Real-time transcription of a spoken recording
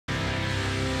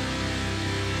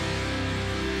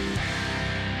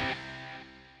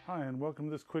Hi, and welcome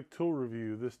to this quick tool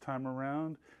review. This time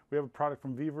around, we have a product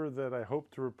from Vevor that I hope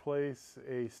to replace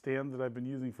a stand that I've been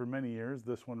using for many years.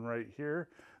 This one right here.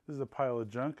 This is a pile of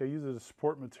junk. I use it as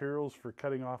support materials for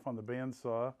cutting off on the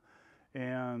bandsaw.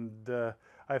 And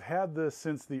I've had this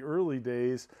since the early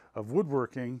days of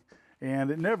woodworking, and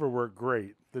it never worked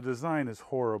great. The design is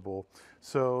horrible.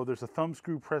 So there's a thumb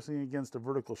screw pressing against a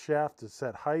vertical shaft to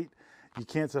set height. You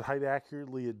can't set height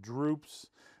accurately, it droops.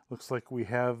 Looks like we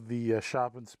have the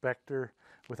shop inspector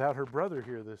without her brother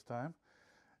here this time.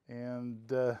 And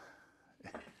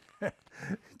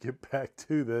get back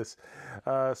to this.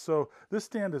 So this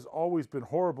stand has always been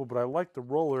horrible, but I like the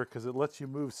roller because it lets you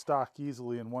move stock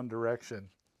easily in one direction.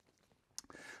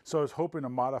 So I was hoping to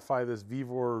modify this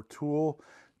Vevor tool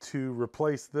to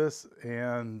replace this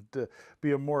and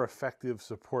be a more effective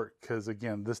support, because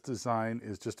again, this design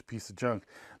is just a piece of junk.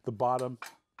 The bottom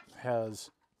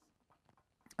has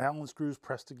Allen screws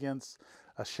pressed against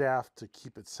a shaft to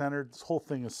keep it centered. This whole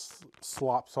thing is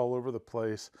slops all over the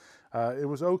place. It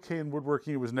was okay in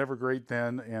woodworking. It was never great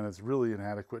then, and it's really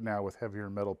inadequate now with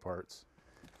heavier metal parts.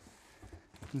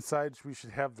 Inside we should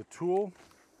have the tool.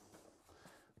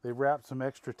 They wrapped some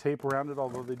extra tape around it,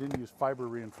 although they didn't use fiber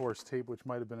reinforced tape, which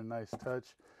might have been a nice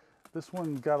touch. This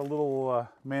one got a little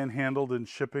manhandled in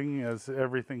shipping, as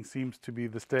everything seems to be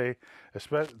these days,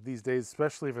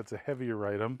 especially if it's a heavier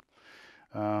item.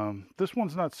 This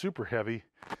one's not super heavy,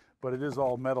 but it is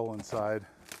all metal inside.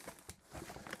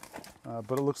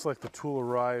 But it looks like the tool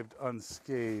arrived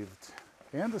unscathed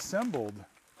and assembled.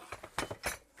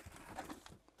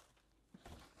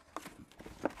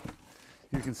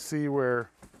 You can see where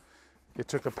it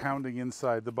took a pounding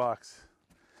inside the box.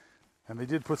 And they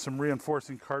did put some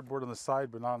reinforcing cardboard on the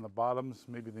side, but not on the bottoms.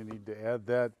 Maybe they need to add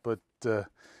that, but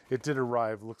it did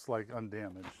arrive, looks like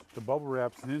undamaged. The bubble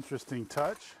wrap's an interesting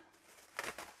touch.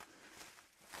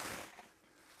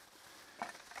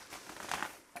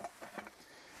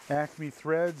 Acme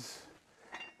threads,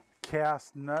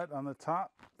 cast nut on the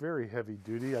top, very heavy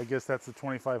duty. I guess that's the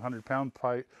 2,500 pound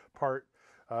part.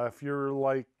 If you're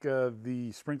like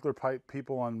the sprinkler pipe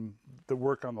people that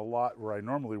work on the lot where I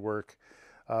normally work,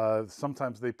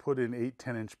 sometimes they put in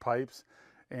 8-10 inch pipes,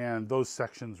 and those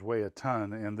sections weigh a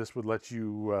ton, and this would let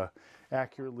you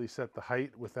accurately set the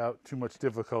height without too much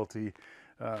difficulty.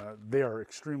 They are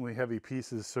extremely heavy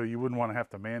pieces, so you wouldn't want to have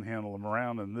to manhandle them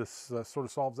around, and this sort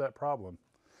of solves that problem.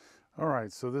 All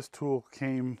right, so this tool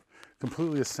came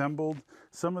completely assembled.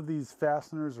 Some of these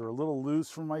fasteners are a little loose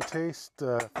for my taste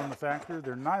from the factory.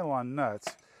 They're nylon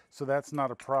nuts, so that's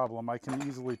not a problem. I can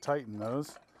easily tighten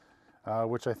those,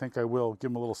 which I think I will.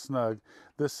 Give them a little snug.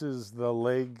 This is the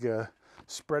leg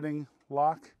spreading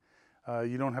lock.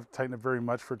 You don't have to tighten it very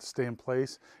much for it to stay in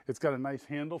place. It's got a nice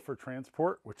handle for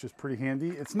transport, which is pretty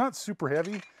handy. It's not super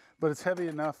heavy, but it's heavy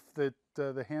enough that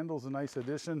the handle's a nice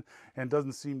addition and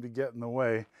doesn't seem to get in the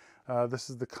way. This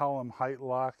is the column height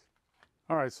lock.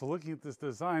 All right, so looking at this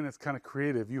design, it's kind of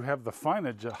creative. You have the fine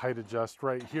height adjust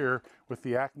right here with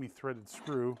the Acme threaded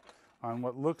screw on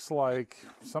what looks like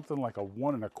something like a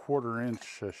 1 1/4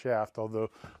 inch shaft, although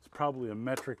it's probably a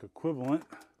metric equivalent.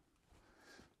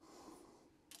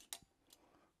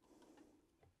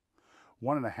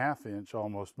 1 1/2 inch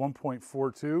almost,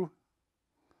 1.42.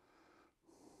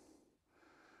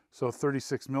 So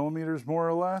 36 millimeters more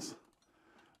or less.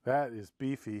 That is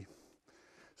beefy.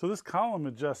 So this column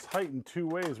adjusts height in two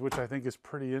ways, which I think is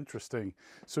pretty interesting.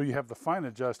 So you have the fine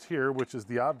adjust here, which is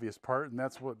the obvious part, and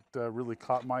that's what really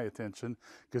caught my attention,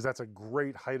 because that's a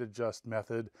great height adjust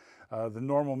method. The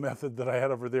normal method that I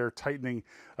had over there, tightening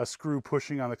a screw,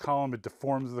 pushing on the column, it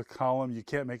deforms the column. You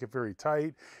can't make it very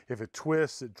tight. If it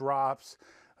twists, it drops.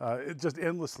 It's just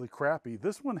endlessly crappy.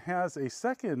 This one has a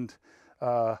second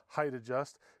height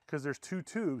adjust because there's two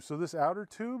tubes. So this outer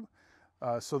tube,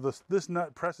 so this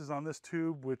nut presses on this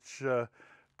tube, which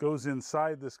goes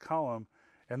inside this column,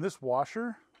 and this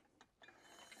washer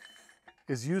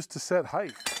is used to set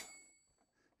height.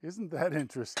 Isn't that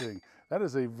interesting? That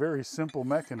is a very simple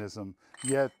mechanism,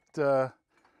 yet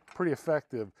pretty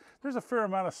effective. There's a fair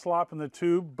amount of slop in the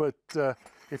tube, but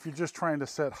if you're just trying to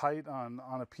set height on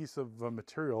a piece of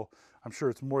material, I'm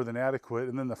sure it's more than adequate,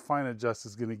 and then the fine adjust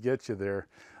is going to get you there.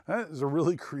 That is a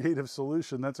really creative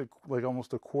solution. That's like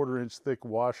almost a 1/4 inch thick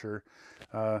washer.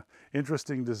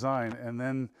 Interesting design. And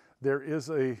then there is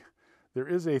a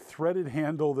threaded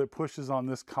handle that pushes on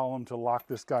this column to lock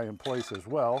this guy in place as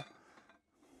well.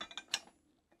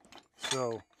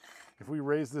 So if we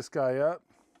raise this guy up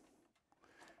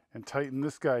and tighten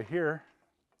this guy here,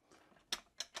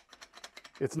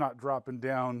 it's not dropping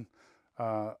down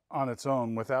on its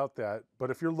own without that. But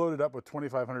if you're loaded up with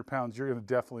 2,500 pounds, you're going to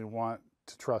definitely want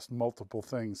to trust multiple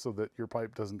things so that your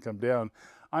pipe doesn't come down.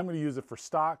 I'm going to use it for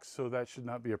stock, so that should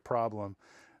not be a problem.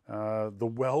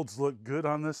 The welds look good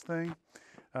on this thing.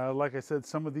 Like I said,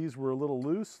 some of these were a little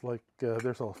loose, like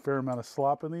there's a fair amount of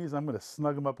slop in these. I'm going to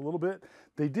snug them up a little bit.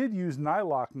 They did use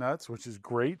nylock nuts, which is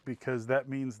great because that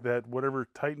means that whatever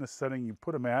tightness setting you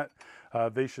put them at,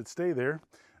 they should stay there,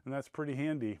 and that's pretty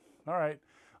handy. All right,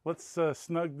 let's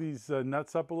snug these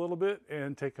nuts up a little bit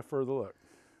and take a further look.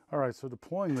 All right, so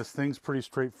deploying this thing's pretty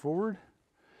straightforward.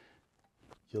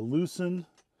 You loosen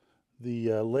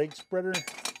the leg spreader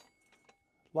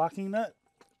locking nut,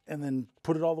 and then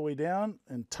put it all the way down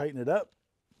and tighten it up.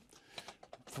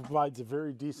 Provides a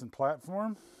very decent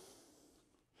platform.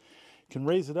 Can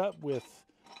raise it up with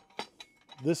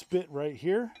this bit right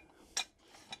here,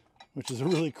 which is a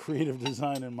really creative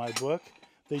design in my book.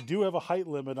 They do have a height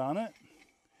limit on it.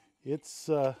 It's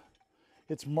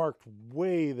marked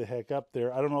way the heck up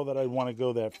there. I don't know that I'd want to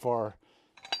go that far.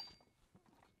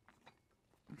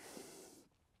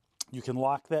 You can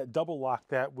lock that, double lock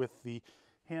that with the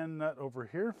hand nut over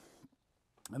here,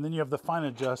 and then you have the fine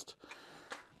adjust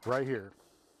right here.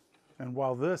 And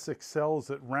while this excels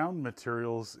at round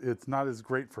materials, it's not as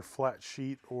great for flat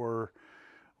sheet or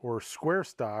square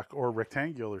stock or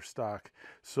rectangular stock.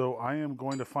 So I am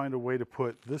going to find a way to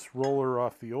put this roller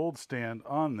off the old stand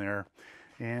on there,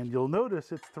 and you'll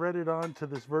notice it's threaded onto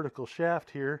this vertical shaft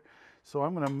here. So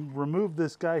I'm going to remove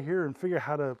this guy here and figure out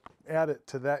how to add it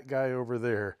to that guy over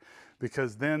there,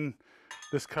 because then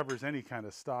this covers any kind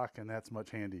of stock, and that's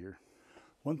much handier.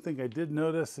 One thing I did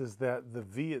notice is that the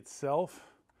V itself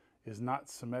is not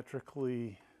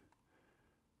symmetrically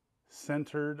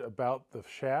centered about the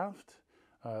shaft.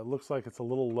 It looks like it's a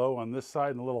little low on this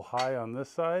side and a little high on this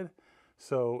side.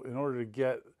 So in order to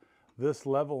get this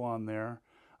level on there,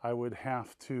 I would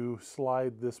have to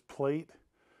slide this plate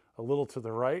a little to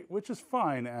the right, which is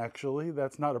fine actually,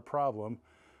 that's not a problem.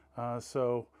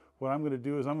 So what I'm going to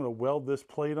do is I'm going to weld this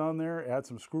plate on there, add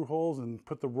some screw holes, and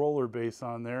put the roller base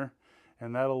on there,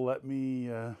 and that'll let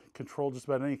me control just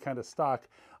about any kind of stock.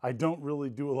 I don't really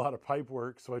do a lot of pipe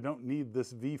work, so I don't need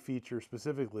this V feature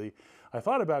specifically. I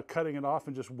thought about cutting it off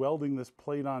and just welding this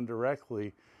plate on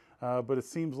directly, but it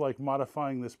seems like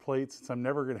modifying this plate, since I'm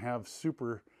never going to have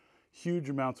super huge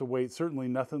amounts of weight, certainly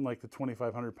nothing like the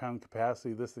 2,500 pound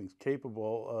capacity this thing's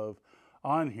capable of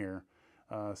on here,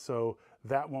 so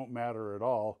that won't matter at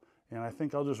all. And I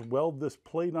think I'll just weld this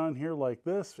plate on here like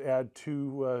this, add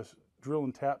two drill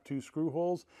and tap 2 screw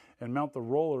holes, and mount the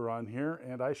roller on here,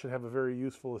 and I should have a very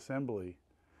useful assembly.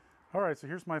 All right, so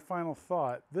here's my final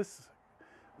thought. This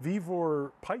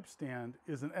Vevor pipe stand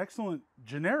is an excellent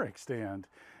generic stand.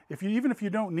 Even if you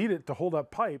don't need it to hold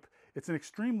up pipe, it's an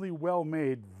extremely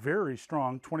well-made, very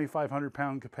strong 2,500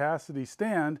 pound capacity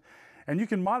stand, and you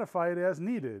can modify it as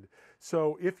needed.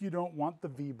 So if you don't want the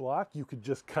V-block, you could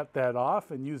just cut that off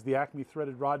and use the Acme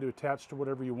threaded rod to attach to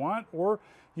whatever you want, or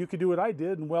you could do what I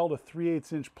did and weld a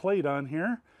 3/8 inch plate on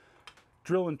here,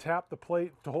 drill and tap the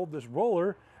plate to hold this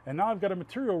roller, and now I've got a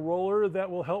material roller that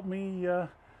will help me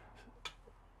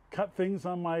cut things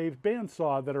on my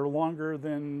bandsaw that are longer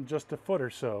than just a foot or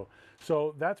so.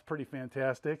 So that's pretty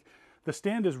fantastic. The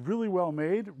stand is really well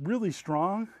made, really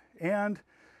strong, and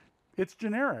it's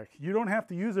generic. You don't have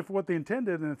to use it for what they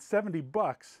intended, and it's 70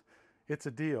 bucks. It's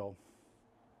a deal.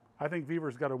 I think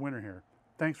Vevor's got a winner here.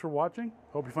 Thanks for watching.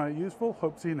 Hope you find it useful.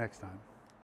 Hope to see you next time.